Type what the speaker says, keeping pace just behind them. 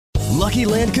Lucky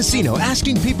Land Casino,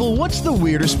 asking people, what's the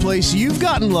weirdest place you've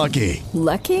gotten lucky?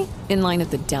 Lucky? In line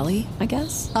at the deli, I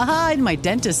guess? Aha, in my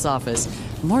dentist's office.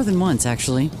 More than once,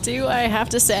 actually. Do I have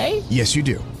to say? Yes, you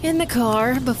do. In the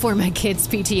car before my kids'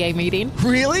 PTA meeting.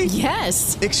 Really?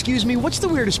 Yes. Excuse me, what's the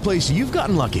weirdest place you've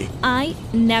gotten lucky? I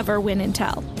never win and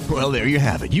tell. Well, there you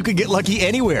have it. You can get lucky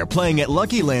anywhere, playing at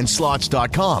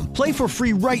LuckyLandSlots.com. Play for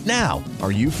free right now.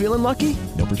 Are you feeling lucky?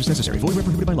 No purchase necessary. Void where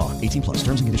prohibited by law. 18 plus.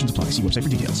 Terms and conditions apply. See website for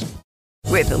details.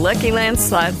 With the Lucky Land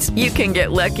Slots, you can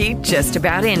get lucky just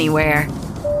about anywhere.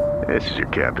 This is your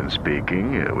captain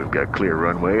speaking. We've got clear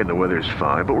runway and the weather's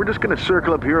fine, but we're just going to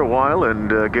circle up here a while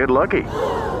and get lucky.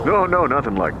 No,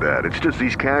 nothing like that. It's just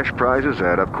these cash prizes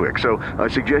add up quick. So I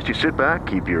suggest you sit back,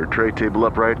 keep your tray table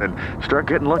upright, and start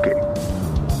getting lucky.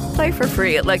 Play for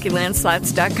free at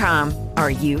LuckyLandSlots.com.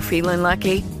 Are you feeling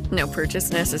lucky? No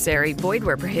purchase necessary. Void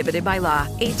where prohibited by law.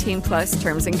 18 plus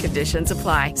terms and conditions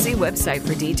apply. See website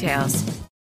for details.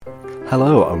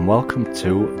 Hello and welcome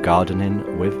to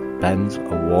Gardening with Ben's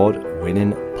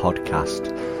award-winning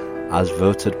podcast, as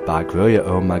voted by Grow Your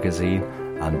Own magazine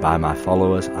and by my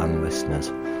followers and listeners.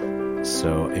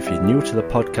 So if you're new to the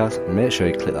podcast, make sure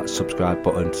you click that subscribe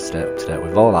button to stay up to date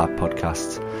with all our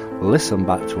podcasts, listen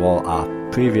back to all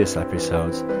our previous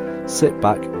episodes, sit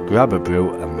back, grab a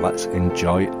brew and let's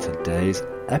enjoy today's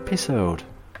episode.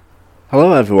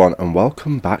 Hello everyone and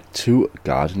welcome back to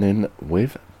Gardening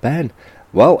with Ben.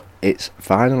 Well, it's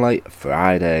finally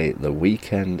Friday, the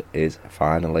weekend is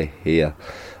finally here,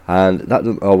 and that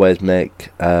doesn't always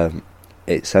make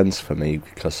it sense for me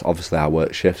because obviously I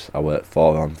work shifts, I work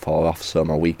 4 on 4 off, so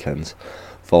my weekends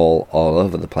fall all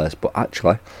over the place, but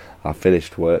actually I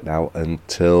finished work now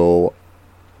until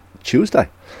Tuesday,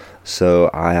 so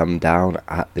I am down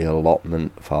at the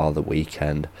allotment for the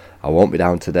weekend. I won't be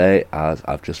down today as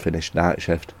I've just finished night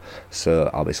shift,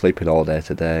 so I'll be sleeping all day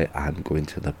today and going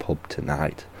to the pub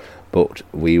tonight. But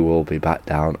we will be back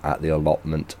down at the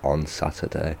allotment on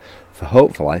Saturday for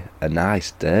hopefully a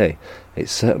nice day.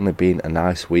 It's certainly been a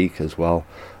nice week as well.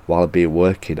 While I've been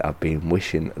working, I've been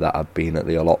wishing that I'd been at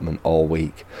the allotment all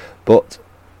week. But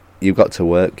you've got to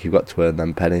work, you've got to earn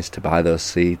them pennies to buy those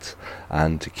seeds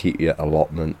and to keep your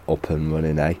allotment up and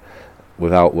running, eh?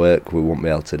 Without work, we won't be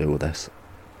able to do this.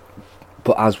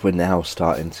 But as we're now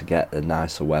starting to get the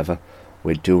nicer weather,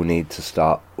 we do need to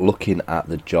start looking at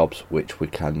the jobs which we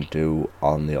can do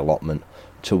on the allotment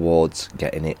towards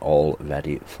getting it all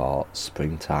ready for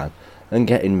springtime and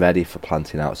getting ready for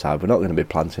planting outside. We're not going to be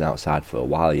planting outside for a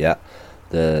while yet.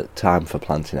 The time for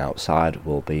planting outside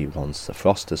will be once the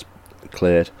frost has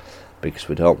cleared, because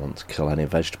we don't want to kill any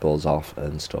vegetables off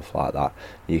and stuff like that.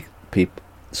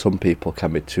 Some people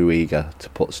can be too eager to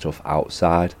put stuff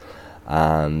outside,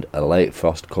 and a late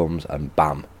frost comes and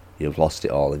bam, you've lost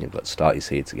it all and you've got to start your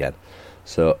seeds again.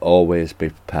 So always be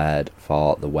prepared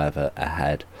for the weather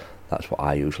ahead. That's what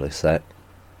I usually say.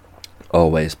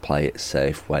 Always play it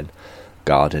safe when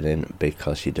gardening,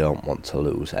 because you don't want to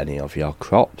lose any of your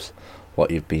crops,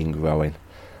 what you've been growing.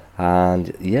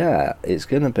 And yeah, it's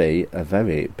going to be a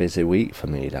very busy week for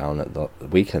me down at the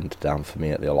weekend down for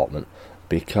me at the allotment,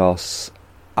 because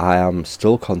I am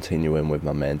still continuing with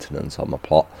my maintenance on my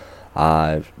plot.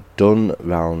 I've done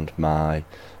round my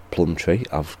plum tree,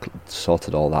 I've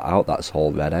sorted all that out, that's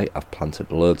all ready. I've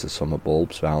planted loads of summer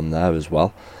bulbs around there as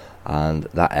well, and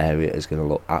that area is going to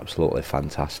look absolutely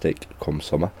fantastic come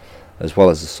summer. As well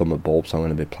as the summer bulbs, I'm going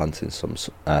to be planting some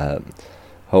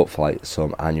hopefully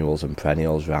some annuals and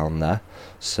perennials around there,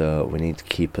 so we need to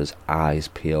keep our eyes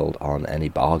peeled on any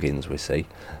bargains we see,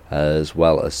 as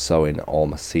well as sowing all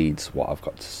my seeds, what I've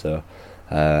got to sow.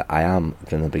 I am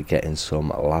going to be getting some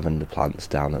lavender plants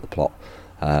down at the plot.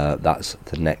 That's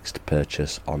the next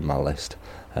purchase on my list,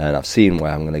 and I've seen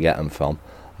where I'm going to get them from.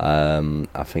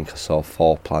 I think I saw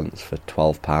 4 plants for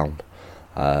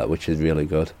 £12, which is really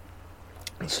good.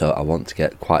 So I want to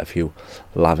get quite a few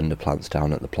lavender plants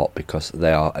down at the plot, because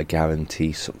they are a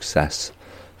guarantee success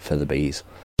for the bees.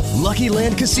 Lucky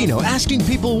Land Casino, asking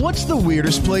people, what's the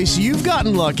weirdest place you've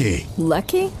gotten lucky?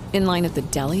 Lucky? In line at the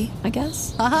deli, I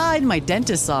guess? Aha, in my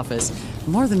dentist's office.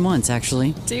 More than once,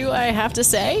 actually. Do I have to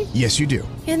say? Yes, you do.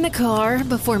 In the car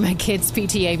before my kids'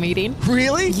 PTA meeting.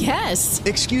 Really? Yes.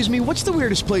 Excuse me, what's the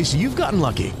weirdest place you've gotten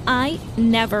lucky? I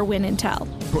never win and tell.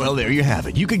 Well, there you have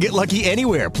it. You can get lucky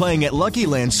anywhere, playing at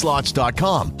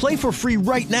LuckyLandSlots.com. Play for free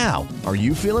right now. Are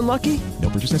you feeling lucky? No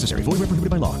purchase necessary. Void where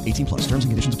prohibited by law. 18 plus. Terms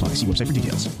and conditions apply. See website for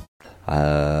details.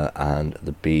 And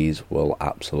the bees will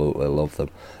absolutely love them.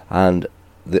 And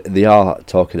they are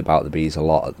talking about the bees a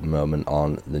lot at the moment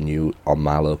on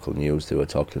my local news. They were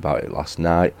talking about it last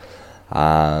night,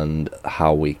 and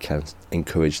how we can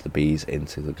encourage the bees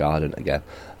into the garden again.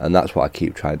 And that's what I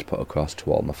keep trying to put across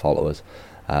to all my followers,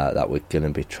 that we're going to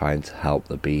be trying to help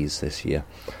the bees this year.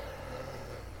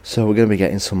 So we're going to be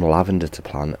getting some lavender to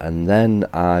plant, and then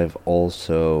I've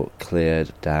also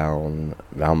cleared down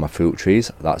around my fruit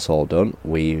trees. That's all done.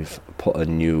 We've put a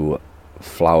new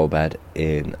flower bed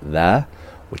in there,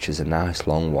 which is a nice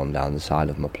long one down the side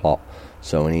of my plot.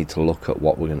 So we need to look at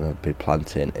what we're going to be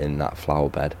planting in that flower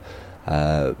bed,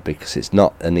 because it's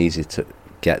not an easy to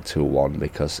get to one,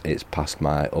 because it's past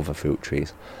my other fruit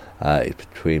trees. It's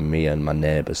between me and my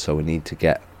neighbours, so we need to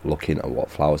get looking at what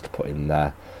flowers to put in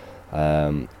there.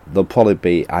 There'll probably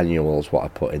be annuals what I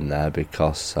put in there,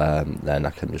 because then I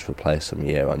can just replace them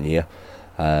year on year.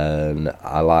 And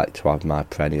I like to have my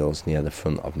perennials near the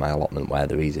front of my allotment where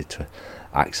they're easy to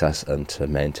access and to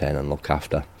maintain and look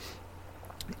after.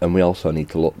 And we also need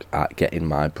to look at getting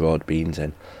my broad beans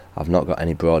in. I've not got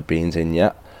any broad beans in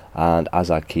yet, and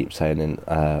as I keep saying in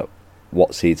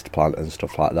what seeds to plant and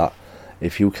stuff like that,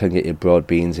 if you can get your broad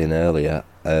beans in earlier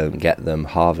and get them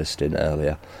harvesting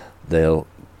earlier, they'll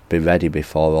be ready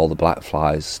before all the black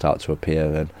flies start to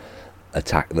appear and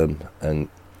attack them and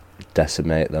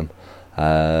decimate them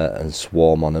and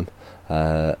swarm on them,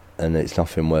 and it's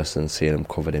nothing worse than seeing them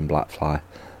covered in black fly,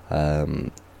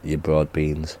 your broad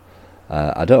beans.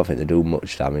 I don't think they do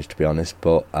much damage, to be honest,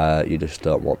 but you just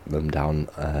don't want them down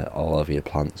all over your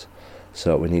plants.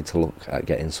 So we need to look at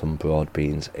getting some broad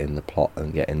beans in the plot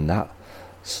and getting that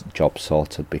job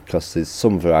sorted, because there's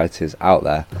some varieties out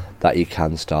there that you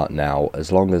can start now.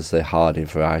 As long as they're hardy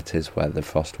varieties where the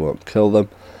frost won't kill them,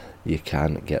 you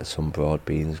can get some broad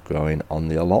beans growing on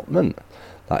the allotment.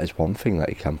 That is one thing that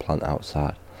you can plant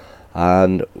outside.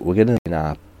 And we're going to get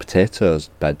our potatoes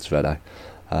beds ready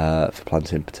for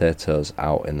planting potatoes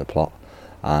out in the plot,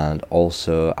 and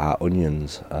also our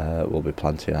onions. We'll be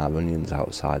planting our onions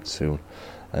outside soon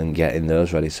and getting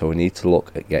those ready. So we need to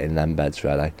look at getting them beds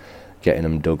ready, getting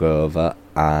them dug over,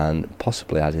 and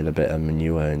possibly adding a bit of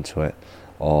manure into it,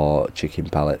 or chicken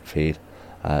pellet feed,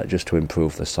 just to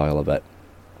improve the soil a bit,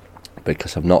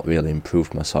 because I've not really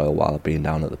improved my soil while I've been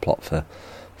down at the plot for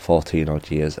 14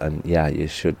 odd years. And yeah, you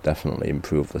should definitely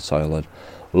improve the soil and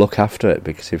look after it,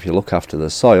 because if you look after the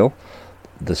soil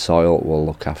will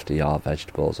look after your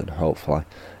vegetables, and hopefully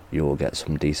you will get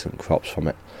some decent crops from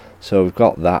it. So we've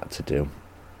got that to do,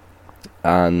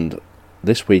 and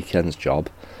this weekend's job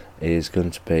is going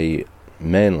to be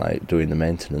mainly doing the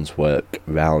maintenance work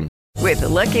around. With the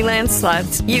Lucky Land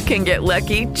Slots, you can get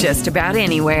lucky just about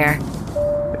anywhere.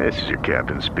 This is your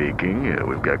captain speaking.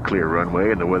 We've got clear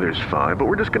runway and the weather's fine, but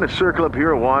we're just going to circle up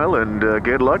here a while and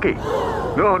get lucky.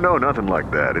 No, nothing like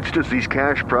that. It's just these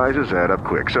cash prizes add up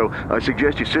quick. So I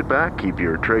suggest you sit back, keep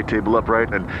your tray table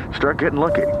upright, and start getting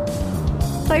lucky.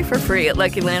 Play for free at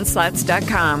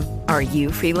LuckyLandSlots.com. Are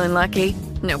you feeling lucky?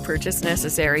 No purchase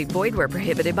necessary. Void where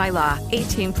prohibited by law.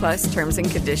 18+ terms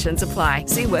and conditions apply.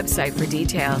 See website for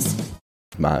details.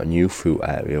 My new fruit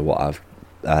area, what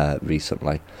I've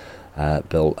recently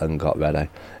built and got ready.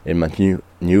 In my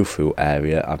new fruit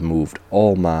area, I've moved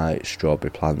all my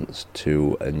strawberry plants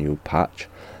to a new patch.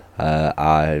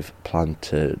 I've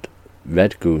planted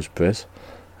red gooseberries,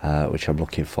 which I'm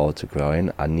looking forward to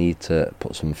growing. I need to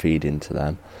put some feed into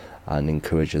them and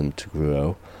encourage them to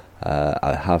grow.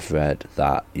 I have read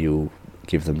that you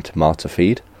give them tomato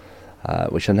feed,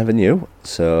 which I never knew,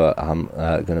 so I'm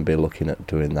going to be looking at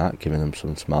doing that, giving them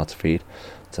some tomato feed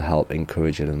to help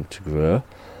encourage them to grow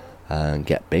and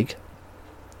get big.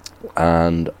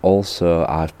 And also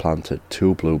I've planted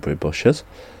 2 blueberry bushes,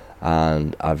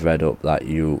 and I've read up that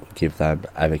you give them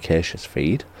ericaceous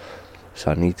feed,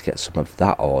 so I need to get some of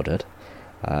that ordered,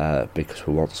 because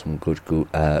we want some good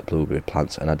blueberry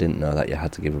plants, and I didn't know that you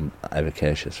had to give them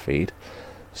ericaceous feed,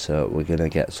 so we're going to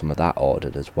get some of that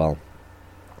ordered as well.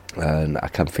 And I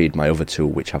can feed my other 2,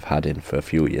 which I've had in for a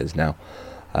few years now,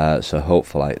 so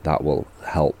hopefully that will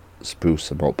help spruce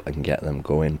them up and get them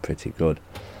going pretty good.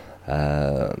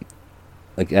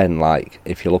 Again, like,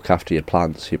 if you look after your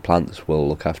plants will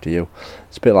look after you.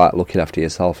 It's a bit like looking after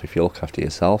yourself. If you look after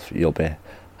yourself, you'll be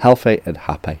healthy and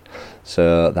happy.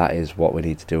 So that is what we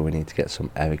need to do. We need to get some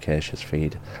ericaceous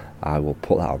feed. I will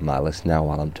put that on my list now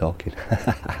while I'm talking.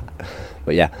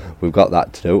 But yeah, we've got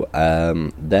that to do.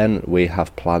 Then we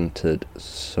have planted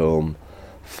some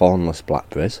thornless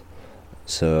blackberries,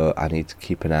 so I need to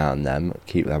keep an eye on them,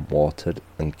 keep them watered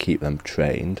and keep them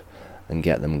trained and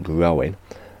get them growing.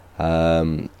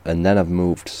 And then I've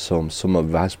moved some summer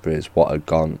raspberries what had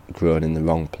grown in the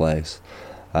wrong place.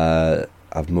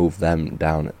 I've moved them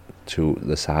down to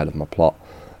the side of my plot,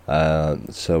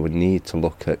 so we need to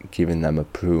look at giving them a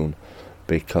prune,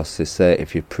 because they say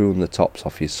if you prune the tops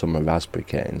off your summer raspberry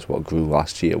canes, what grew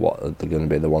last year, what are going to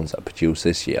be the ones that produce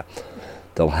this year,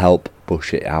 they'll help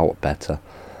bush it out better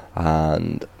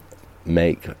and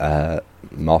make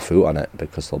more fruit on it,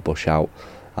 because they'll bush out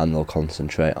and they'll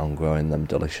concentrate on growing them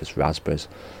delicious raspberries.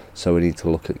 So we need to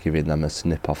look at giving them a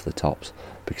snip off the tops,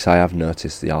 because I have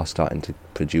noticed they are starting to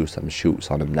produce them shoots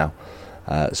on them now,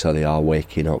 so they are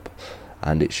waking up,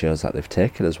 and it shows that they've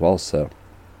taken as well. So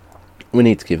we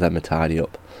need to give them a tidy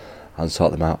up and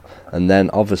sort them out. And then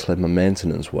obviously my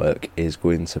maintenance work is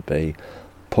going to be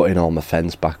putting all my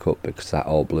fence back up, because that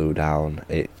all blew down.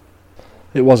 It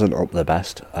wasn't up the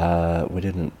best. We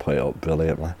didn't put it up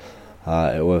brilliantly.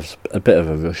 It was a bit of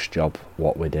a rush job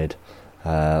what we did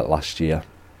last year,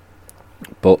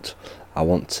 but I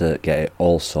want to get it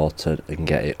all sorted and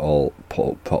get it all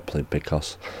put up properly,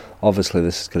 because obviously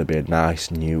this is going to be a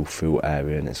nice new fruit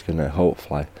area, and it's going to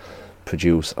hopefully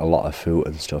produce a lot of fruit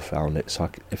and stuff around it. So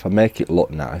if I make it look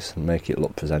nice and make it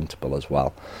look presentable as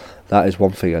well, that is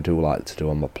one thing I do like to do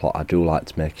on my plot. I do like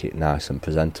to make it nice and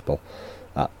presentable.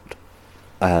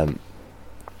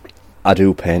 I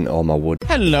do paint all my wood.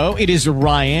 Hello, it is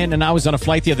Ryan, and I was on a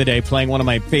flight the other day playing one of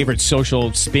my favorite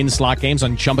social spin slot games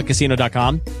on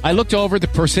ChumbaCasino.com. I looked over at the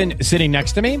person sitting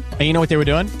next to me, and you know what they were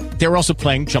doing? They were also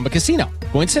playing Chumba Casino.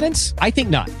 Coincidence? I think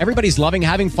not. Everybody's loving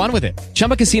having fun with it.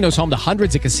 Chumba Casino is home to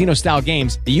hundreds of casino-style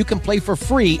games that you can play for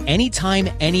free anytime,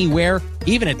 anywhere,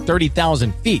 even at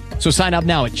 30,000 feet. So sign up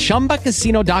now at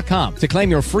ChumbaCasino.com to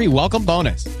claim your free welcome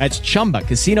bonus. That's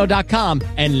ChumbaCasino.com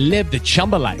and live the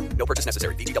Chumba life. No purchase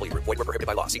necessary. VGW. Void where prohibited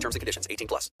by law. See terms and conditions.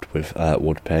 18+. With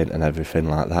wood paint and everything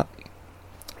like that,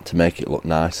 to make it look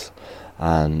nice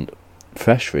and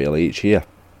fresh really each year.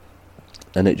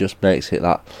 And it just makes it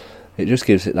that, it just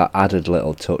gives it that added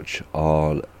little touch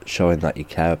on showing that you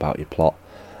care about your plot,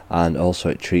 and also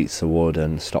it treats the wood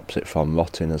and stops it from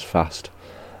rotting as fast.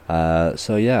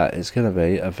 So yeah, it's going to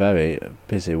be a very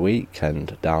busy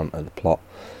weekend down at the plot.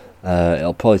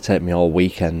 It'll probably take me all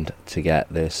weekend to get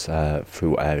this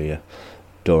fruit area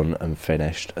done and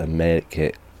finished and make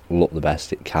it look the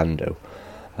best it can do.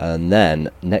 And then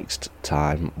next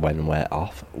time when we're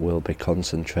off, we'll be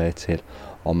concentrated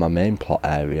on my main plot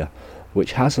area,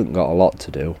 which hasn't got a lot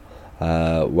to do.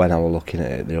 When I was looking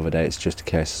at it the other day, it's just a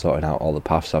case of sorting out all the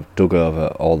paths. I've dug over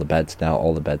all the beds now.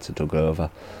 All the beds are dug over.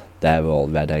 They're all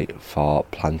ready for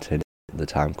planting when the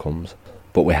time comes.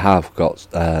 But we have got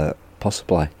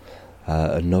possibly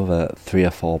another 3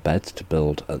 or 4 beds to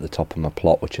build at the top of my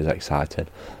plot, which is exciting,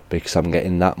 because I'm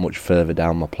getting that much further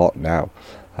down my plot now.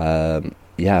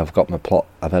 I've got my plot.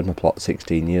 I've had my plot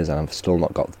 16 years and I've still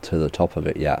not got to the top of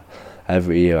it yet.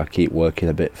 Every year I keep working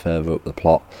a bit further up the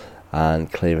plot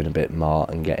and clearing a bit more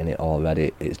and getting it all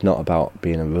ready. It's not about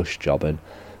being a rush job and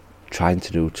trying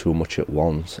to do too much at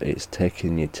once. It's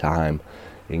taking your time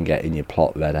in getting your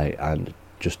plot ready and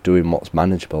just doing what's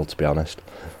manageable, to be honest.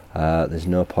 There's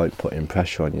no point putting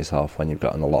pressure on yourself when you've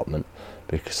got an allotment,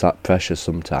 because that pressure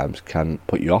sometimes can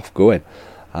put you off going,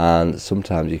 and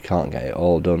sometimes you can't get it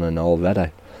all done and all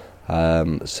ready.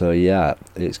 So yeah,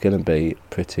 it's going to be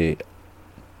pretty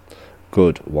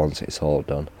good once it's all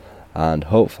done, and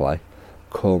hopefully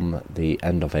come the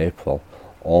end of April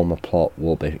all my plot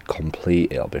will be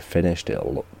complete, it'll be finished,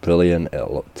 it'll look brilliant,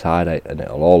 it'll look tidy, and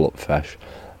it'll all look fresh,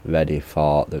 ready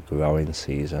for the growing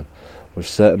season. We've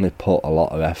certainly put a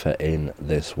lot of effort in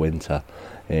this winter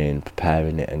in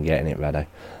preparing it and getting it ready.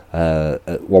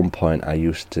 At one point I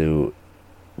used to,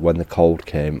 when the cold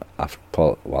came,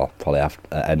 probably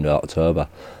after end of October,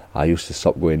 I used to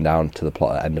stop going down to the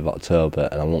plot at the end of October,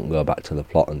 and I wouldn't go back to the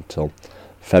plot until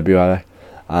February,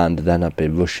 and then I'd be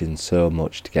rushing so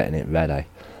much to getting it ready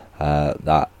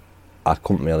that I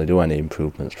couldn't really do any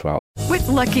improvements throughout. With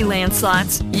Lucky Land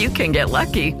Slots, you can get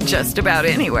lucky just about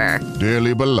anywhere.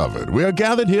 Dearly beloved, we are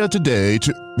gathered here today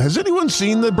to... Has anyone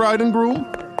seen the bride and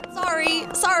groom?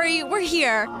 Sorry, we're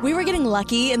here. We were getting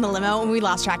lucky in the limo and we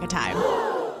lost track of time.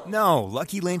 No,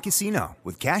 Lucky Land Casino,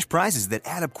 with cash prizes that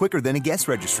add up quicker than a guest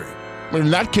registry. In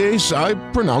that case, I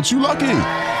pronounce you lucky.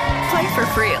 Play for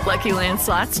free at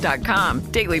LuckyLandSlots.com.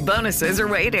 Daily bonuses are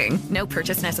waiting. No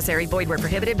purchase necessary. Void where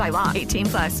prohibited by law.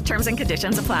 18+. Terms and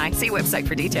conditions apply. See website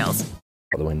for details.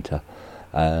 The winter,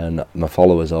 and my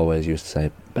followers always used to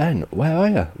say, Ben, where are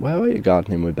you? Where are you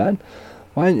gardening with Ben?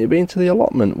 Why haven't you been to the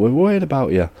allotment? We're worried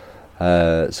about you.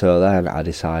 So then I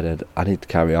decided I need to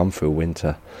carry on through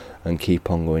winter and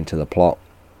keep on going to the plot.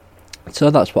 So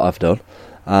that's what I've done,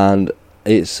 and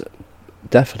it's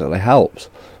definitely helps,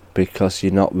 because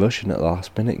you're not rushing at the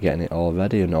last minute getting it all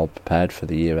ready and all prepared for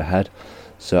the year ahead.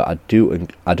 So I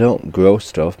don't grow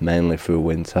stuff mainly through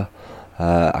winter.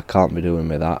 I can't be doing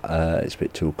with that. It's a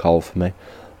bit too cold for me.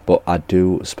 but I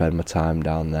do spend my time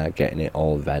down there getting it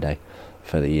all ready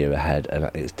for the year ahead, and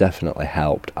it's definitely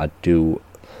helped. I do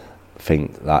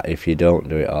think that if you don't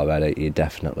do it already, you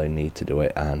definitely need to do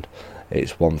it, and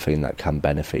it's one thing that can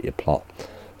benefit your plot.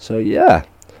 So yeah,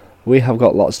 we have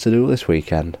got lots to do this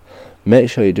weekend. Make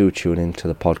sure you do tune into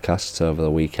the podcasts over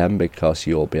the weekend, because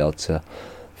you'll be able to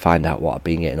find out what I've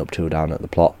been getting up to down at the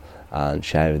plot and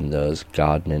sharing those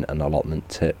gardening and allotment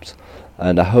tips.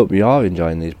 And I hope you are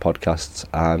enjoying these podcasts,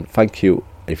 and thank you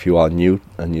if you are new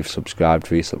and you've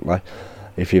subscribed recently.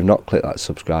 If you've not clicked that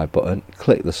subscribe button,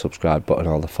 click the subscribe button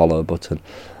or the follow button,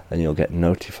 and you'll get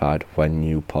notified when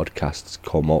new podcasts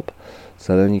come up,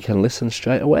 so then you can listen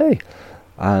straight away.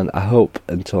 And I hope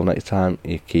until next time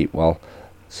you keep well.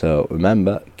 So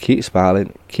remember, keep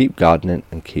smiling, keep gardening,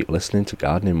 and keep listening to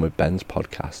Gardening with Ben's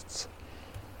podcasts.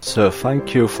 So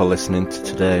thank you for listening to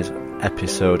today's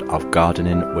episode of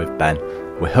Gardening with Ben.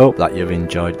 We hope that you've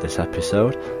enjoyed this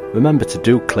episode. Remember to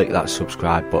do click that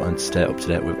subscribe button to stay up to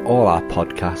date with all our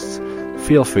podcasts.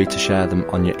 Feel free to share them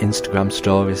on your Instagram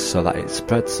stories so that it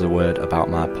spreads the word about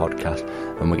my podcast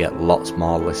and we get lots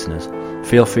more listeners.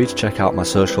 Feel free to check out my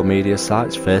social media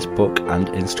sites, Facebook and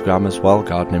Instagram as well,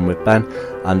 Gardening with Ben,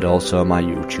 and also my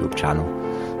YouTube channel,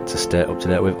 to stay up to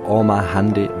date with all my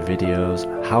handy videos,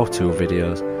 how-to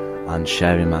videos, and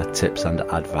sharing my tips and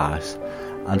advice.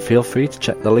 And feel free to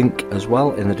check the link as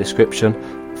well in the description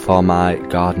for my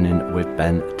Gardening with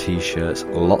Ben t-shirts.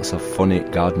 Lots of funny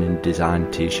gardening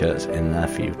design t-shirts in there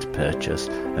for you to purchase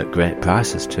at great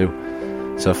prices too.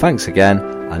 So thanks again,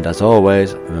 and as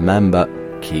always, remember,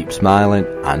 keep smiling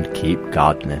and keep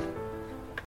gardening.